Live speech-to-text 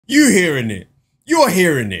You hearing it? You're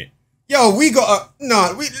hearing it. Yo, we got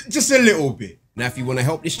just a little bit. Now, if you want to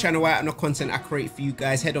help this channel out and the content I create for you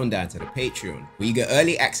guys, head on down to the Patreon, where you get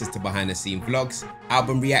early access to behind the scene vlogs,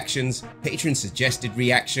 album reactions, patron suggested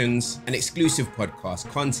reactions, and exclusive podcast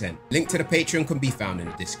content. Link to the Patreon can be found in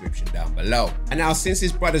the description down below. And now, since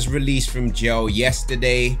his brother's released from jail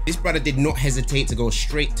yesterday, this brother did not hesitate to go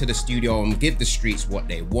straight to the studio and give the streets what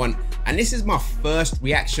they want. And this is my first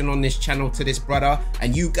reaction on this channel to this brother,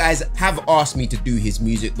 and you guys have asked me to do his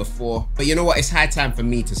music before, but you know what, it's high time for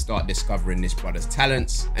me to start discovering this brother's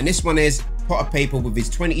talents. And this one is Payper with his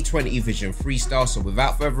 2020 Vision Freestyle. So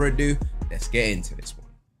without further ado, let's get into this one.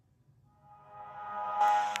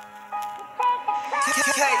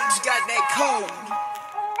 Got that code.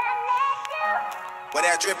 What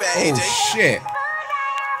that drip at, oh AJ? Shit.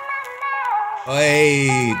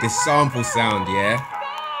 Hey, the sample sound, yeah?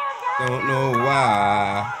 Don't know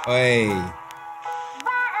why. Hey.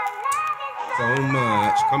 So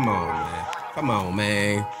much. Come on, man. Come on,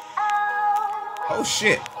 man. Oh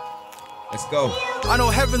shit. Let's go. I know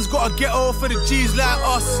heaven's got a ghetto for the G's like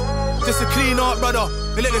us. Just a clean art brother.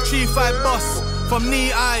 They let the 3-5 bust. From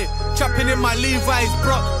knee eye, trapping in my Levi's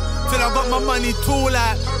brock. Till I got my money tall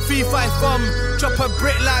like 3-5 thumb. Drop a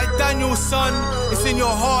brick like Daniel's son. It's in your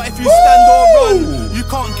heart if you stand or run. You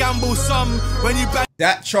can't gamble some when you bang.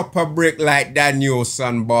 That chop a brick like Daniel's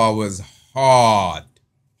son bar was hard.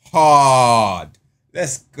 Hard.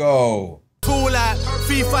 Let's go. Tall like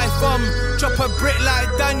 3-5 thumb. Drop a brick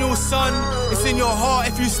like Daniel's son. It's in your heart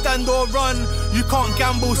if you stand or run. You can't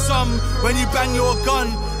gamble some when you bang your gun.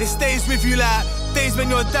 It stays with you like days when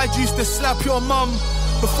your dad used to slap your mum.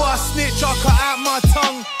 Before I snitch, I cut out my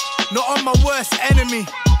tongue. Not on my worst enemy.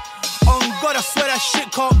 On God, I swear that shit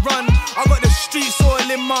can't run. I got the streets oil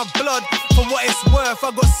in my blood. For what it's worth, I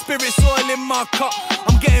got spirits oil in my cup.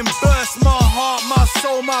 I'm getting burst, my heart, my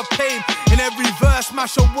soul, my pain. In every verse,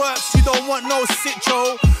 mash your works. You don't want no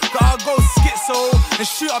sitcho. Gotta go schizo and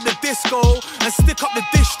shoot up the disco and stick up the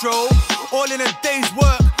distro. All in a day's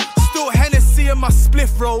work. Still Hennessy in my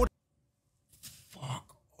spliff road.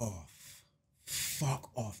 Fuck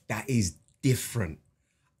off. That is different.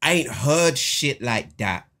 I ain't heard shit like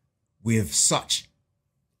that with such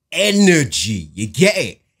energy. You get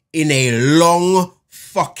it? In a long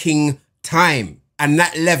fucking time. And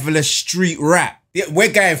that level of street rap.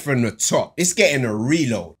 We're going from the top. It's getting a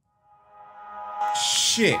reload.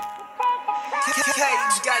 Shit.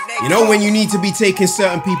 You know when you need to be taking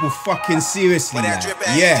certain people fucking seriously, like,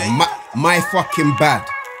 yeah, my fucking bad.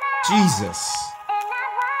 Jesus.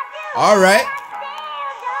 Alright.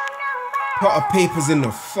 Payper's in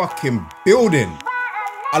the fucking building.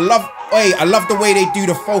 I love the way they do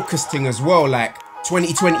the focus thing as well, like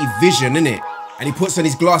 2020 vision, innit? And he puts on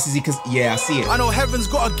his glasses, yeah, I see it. I know heaven's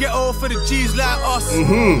got a ghetto for the G's like us.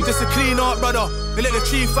 Just a clean art brother. They let the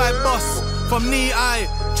 3-5 bust. From knee eye,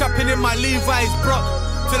 trapping in my Levi's brock.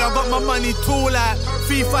 Till I got my money tall like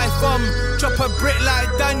 3-5 thumb. Drop a brick like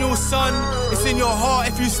Daniel's son. It's in your heart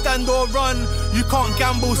if you stand or run. You can't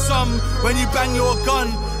gamble some when you bang your gun.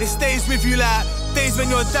 It stays with you like days when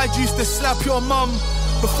your dad used to slap your mum.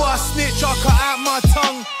 Before I snitch, I cut out my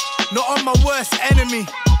tongue. Not on my worst enemy.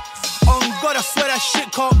 On God, I swear that shit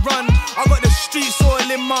can't run. I got the streets oil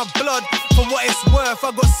in my blood. For what it's worth, I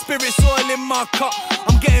got spirits oil in my cup.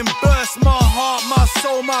 I'm getting burst, my heart, my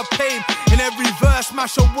soul, my pain. In every verse,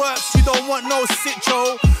 mash your works. You don't want no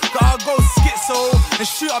sitcho. Gotta go schizo and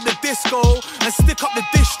shoot up the disco and stick up the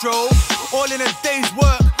distro. All in a day's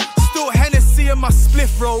work. Still Hennessy in my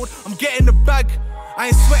spliff road. I'm getting the bag. I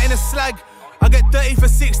ain't sweating a slag. I get 30 for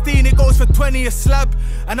 16, it goes for 20 a slab.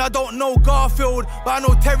 And I don't know Garfield, but I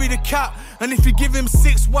know Terry the cat. And if you give him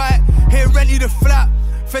 6 white, he'll rent you the flat.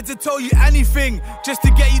 Fed to tell you anything, just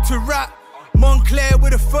to get you to rap. Montclair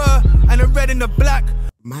with a fur and a red and a black.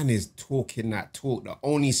 Man is talking that talk that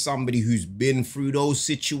only somebody who's been through those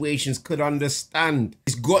situations could understand.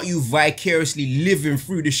 It's got you vicariously living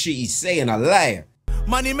through the shit he's saying, a liar.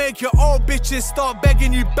 Money make your old bitches start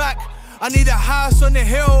begging you back. I need a house on the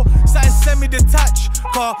hill, something semi-detached.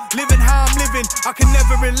 Car, living how I'm living, I can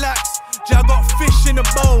never relax. I got fish in a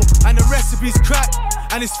bowl, and the recipe's cracked.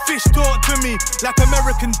 And this fish talk to me like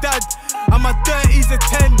American dad. And my 30's a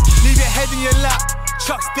 10, leave your head in your lap.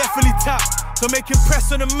 Chuck's definitely tapped, so make it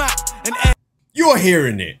press on the map. And you're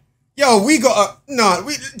hearing it. Yo, we got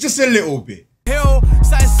just a little bit. Hill,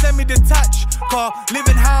 something semi-detached. Car,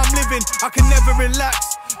 living how I'm living, I can never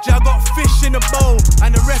relax. I got fish in a bowl,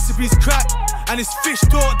 and the recipe's cracked. And this fish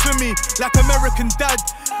talk to me like American dad.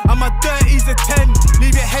 And my 30's a 10,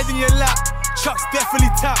 leave your head in your lap. Chuck's definitely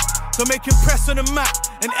tapped, so make it press on the map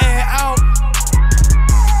and air it out.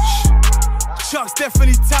 Chucks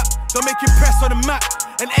definitely tap. Don't make it press on the map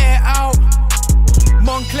and air it out.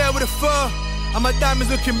 Montclair with a fur, and my diamonds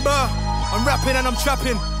looking burr. I'm rapping and I'm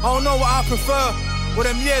trapping, I don't know what I prefer. All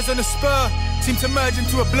them years on the spur seem to merge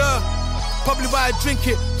into a blur. Probably why I drink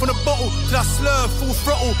it from the bottle till I slur, full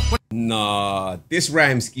throttle. Nah, this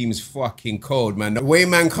rhyme scheme's fucking cold, man. The way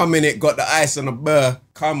man come in it, got the ice on the burr.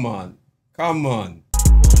 Come on, come on.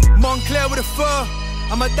 Montclair with a fur,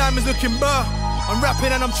 and my diamonds looking burr. I'm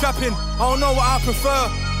rapping and I'm trapping, I don't know what I prefer.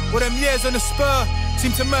 All them years on the spur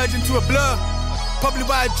seem to merge into a blur. Probably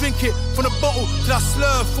why I drink it from the bottle till I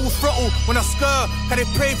slur, full throttle when I scur. Can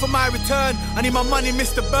they pray for my return? I need my money,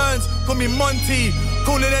 Mr. Burns. Call me Monty,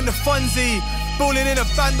 cooler than the Fonzie. Balling in a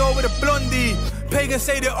bando with a blondie. Pagans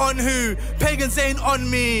say they're on who? Pagans ain't on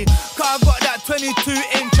me. Cause I got that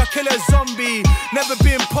 22-inch, I kill a zombie. Never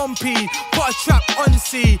been Pompey, put a trap on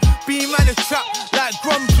sea. Beam man a trap like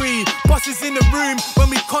Grand Prix. Bosses in the room when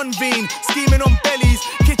we convene. Steaming on bellies,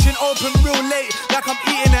 kitchen open real late like I'm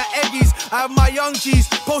eating at Eggie's. I have my young G's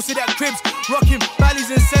posted at cribs, rocking valleys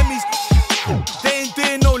and semis. They ain't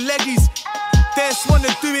doing no leggies. They just wanna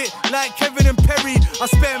do it like Kevin and Perry. I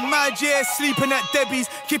spent mad years sleeping at Debbie's,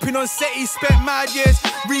 keeping on setties. Spent mad years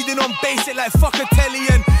reading on basic like fuck a telly.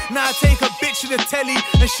 And now I take a bitch to the telly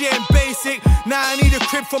and she ain't basic. Now I need a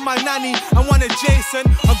crib for my nanny. I want a Jason.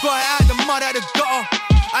 I got it out the mud, out the gutter,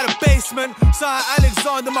 out the basement. Saw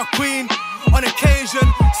Alexander, my queen. On occasion,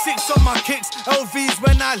 6 on my kicks, LVs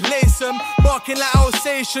when I lace them. Barking like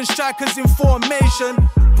Alsatian, strikers in formation.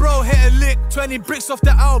 Bro hit a lick, 20 bricks off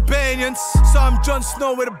the Albanians. So I'm Jon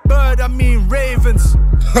Snow with a bird, I mean ravens.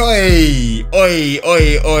 Oi, oi,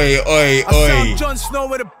 oi, oi, oi, I sound Jon Snow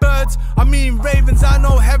with the birds, I mean ravens. I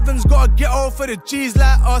know heaven's gotta get off for the G's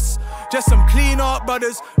like us. Just some clean art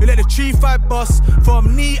brothers who let the 3-5 bust.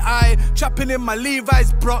 From knee-eye, trapping in my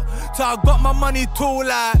Levi's bro. Till I got my money tall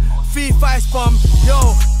like 3-5 from,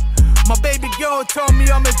 yo. My baby girl told me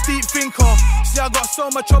I'm a deep thinker. See, I got so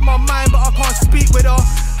much on my mind, but I can't speak with her.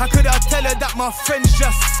 How could I tell her that my friends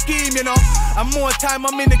just scheme, you know? And more time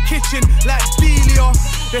I'm in the kitchen like Delia.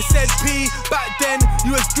 They said P, back then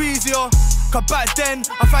you was greasier. Cause back then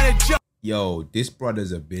I found a job. Yo, this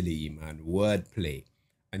brother's ability, man, wordplay,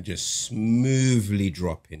 and just smoothly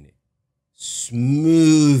dropping it.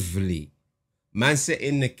 Smoothly. Man said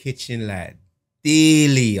in the kitchen like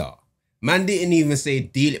Delia. Man didn't even say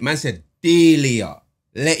Delia, man said Delia.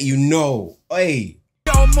 Let you know, oi.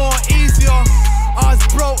 Yo, more easier. I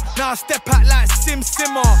was broke, now I step out like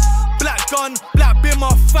Simmer. Black gun, black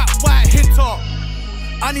bimmer, fat white hitter.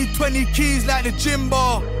 I need 20 keys like the gym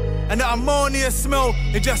bar. And the ammonia smell,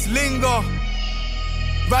 it just linger.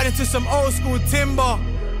 Riding to some old school timber.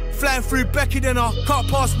 Flying through Becky, then I cut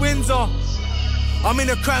past Windsor. I'm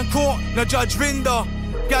in a crown court, no Judge Rinder.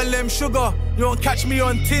 Gal them sugar, you won't catch me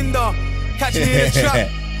on Tinder. Catch me in a trap,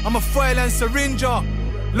 I'm a foil and syringer.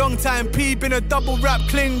 Long time peep in a double rap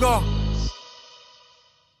clinger.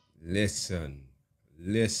 Listen,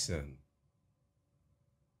 listen.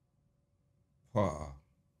 Potter,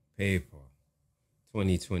 Payper,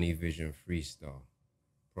 2020 Vision Freestyle.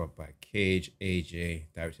 Brought by Cage, AJ,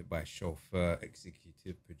 directed by Chauffeur,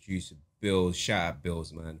 executive producer Bills. Shout out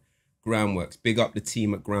Bills, man. Groundworks, big up the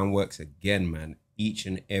team at Groundworks again, man. Each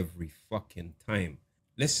and every fucking time.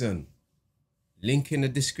 Listen, link in the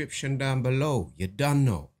description down below. You done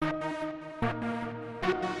know.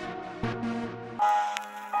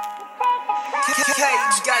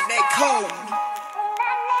 Cage got that code.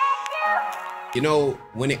 You know,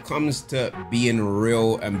 when it comes to being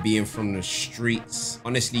real and being from the streets,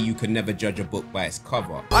 honestly, you can never judge a book by its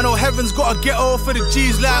cover. I know heaven's gotta get over for the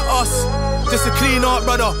G's like us. Just a clean art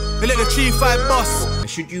brother, they let the 3-5 bust. And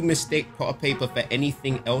should you mistake Potter Payper for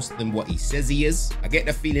anything else than what he says he is? I get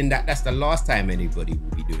the feeling that that's the last time anybody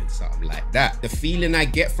will be doing something like that. The feeling I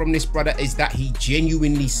get from this brother is that he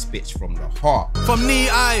genuinely spits from the heart. From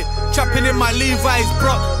knee-eye, trapping in my Levi's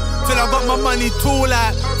bro. Till I got my money tall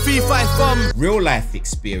like 3-5 from real life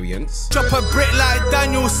experience. Drop a brick like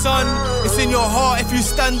Daniel's son. It's in your heart if you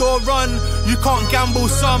stand or run. You can't gamble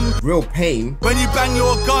some. Real pain. When you bang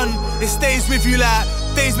your gun, it stays with you like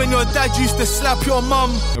days when your dad used to slap your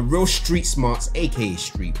mum. A real street smarts, aka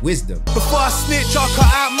street wisdom. Before I snitch, I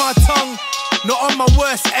cut out my tongue. Not on my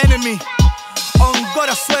worst enemy. On God,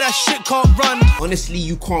 I swear that shit can't run. Honestly,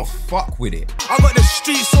 you can't fuck with it. I got the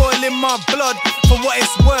street soil in my blood. For what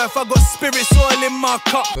it's worth, I got spirit soil in my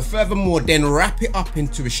cup. But furthermore, then wrap it up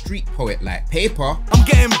into a street poet like Payper. I'm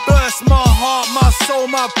getting burst, my heart, my soul,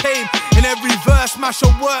 my pain. In every verse, mash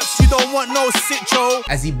your works, you don't want no sitcho.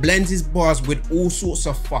 As he blends his bars with all sorts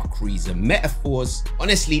of fuckeries and metaphors,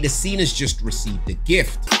 honestly, the scene has just received a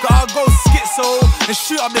gift. Gotta go schizo and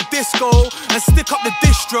shoot up the disco and stick up the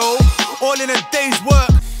distro, all in a day's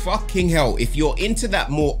work. Fucking hell, if you're into that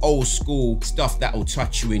more old school stuff that'll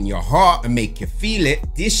touch you in your heart and make you feel it,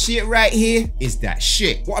 this shit right here is that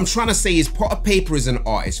shit. What I'm trying to say is Potter Payper is an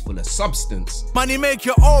artist full of substance. Money make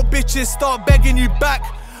your old bitches start begging you back.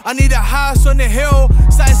 I need a house on the hill,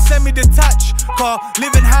 something semi-detached. Car,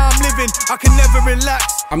 living how I'm living, I can never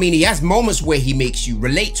relax. I mean, he has moments where he makes you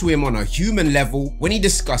relate to him on a human level when he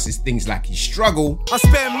discusses things like his struggle. I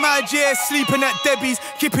spent mad years sleeping at Debbie's,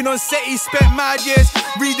 keeping on setty, spent mad years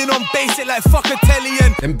reading on basic like fuck a telly,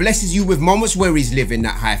 and then blesses you with moments where he's living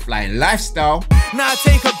that high-flying lifestyle. Now I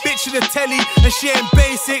take a bitch to the telly and she ain't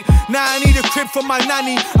basic. Now I need a crib for my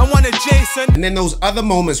nanny and one adjacent. And then those other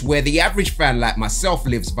moments where the average fan like myself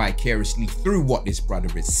lives vicariously through what this brother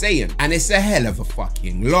is saying, and it's a hell of a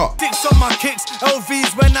fucking lot. Dicks on my kicks,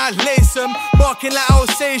 LVs when I lace them, barking like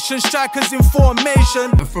Alsatian, strikers in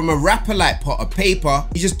formation. And from a rapper like Potter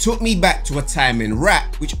Payper, he just took me back to a time in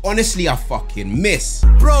rap which honestly I fucking miss.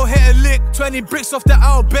 Bro hit a lick, 20 bricks off the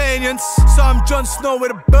Albanians, so I'm Jon Snow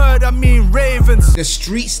with a bird, I mean ravens. The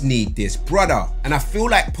streets need this brother, and I feel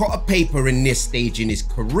like Potter Payper in this stage in his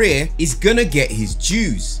career is gonna get his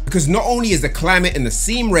dues, because not only is the climate and the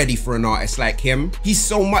scene ready for an artist like him, he's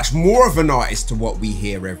so much more of an artist to what we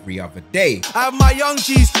hear every other day. I have my young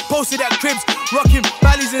G's posted at cribs, rocking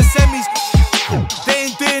valleys and semis. They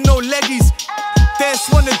ain't doing no leggies, they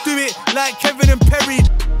just wanna do it like Kevin and Perry.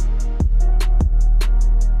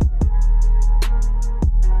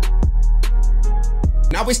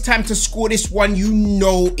 Now it's time to score this one. You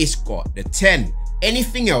know it's got the 10.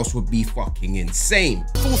 Anything else would be fucking insane.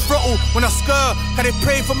 Full throttle when I skirt, can they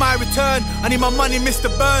pray for my return? I need my money,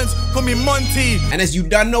 Mr. Burns, call me Monty. And as you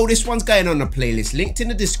done know, this one's going on the playlist linked in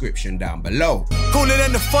the description down below. Cooler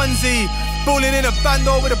than the Fonzie, balling in a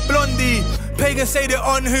bando with a blondie. Pagans say they're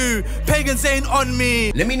on who, pagans ain't on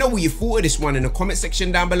me. Let me know what you thought of this one in the comment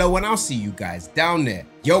section down below, and I'll see you guys down there.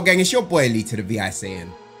 Yo gang, it's your boy LeeToTheVI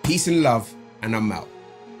saying peace and love, and I'm out.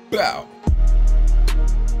 Bow.